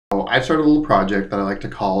I've started a little project that I like to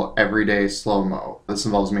call Everyday Slowmo. This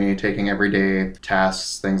involves me taking everyday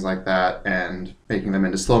tasks, things like that, and making them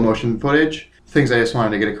into slow motion footage. Things I just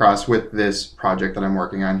wanted to get across with this project that I'm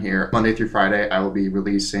working on here. Monday through Friday, I will be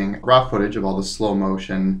releasing raw footage of all the slow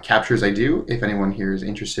motion captures I do. If anyone here is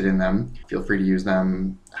interested in them, feel free to use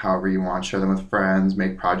them however you want. Share them with friends,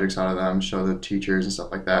 make projects out of them, show the teachers and stuff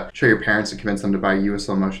like that. Show your parents and convince them to buy you a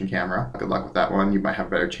slow motion camera. Good luck with that one. You might have a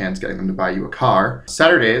better chance getting them to buy you a car.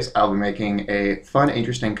 Saturdays, I'll be making a fun,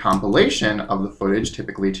 interesting compilation of the footage,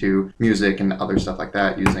 typically to music and other stuff like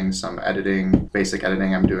that, using some editing, basic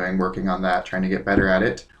editing I'm doing, working on that, trying to get better at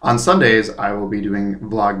it. On Sundays, I will be doing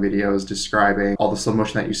vlog videos describing all the slow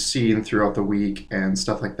motion that you've seen throughout the week and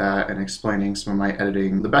stuff like that, and explaining some of my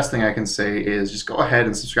editing. The best thing I can say is just go ahead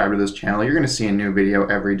and subscribe to this channel. You're going to see a new video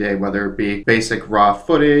every day, whether it be basic raw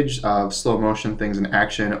footage of slow motion things in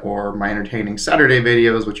action, or my entertaining Saturday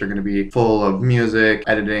videos, which are going to be full of music,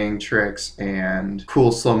 editing tricks, and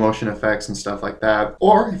cool slow motion effects and stuff like that.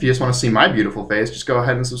 Or if you just want to see my beautiful face, just go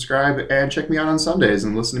ahead and subscribe and check me out on Sundays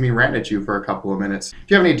and listen to me rant at you for a couple of minutes.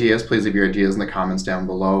 If you have any ideas, please leave your ideas in the comments down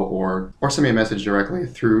below, or send me a message directly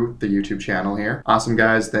through the YouTube channel here. Awesome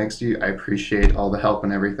guys, thanks to you. I appreciate all the help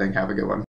and everything. Have a good one.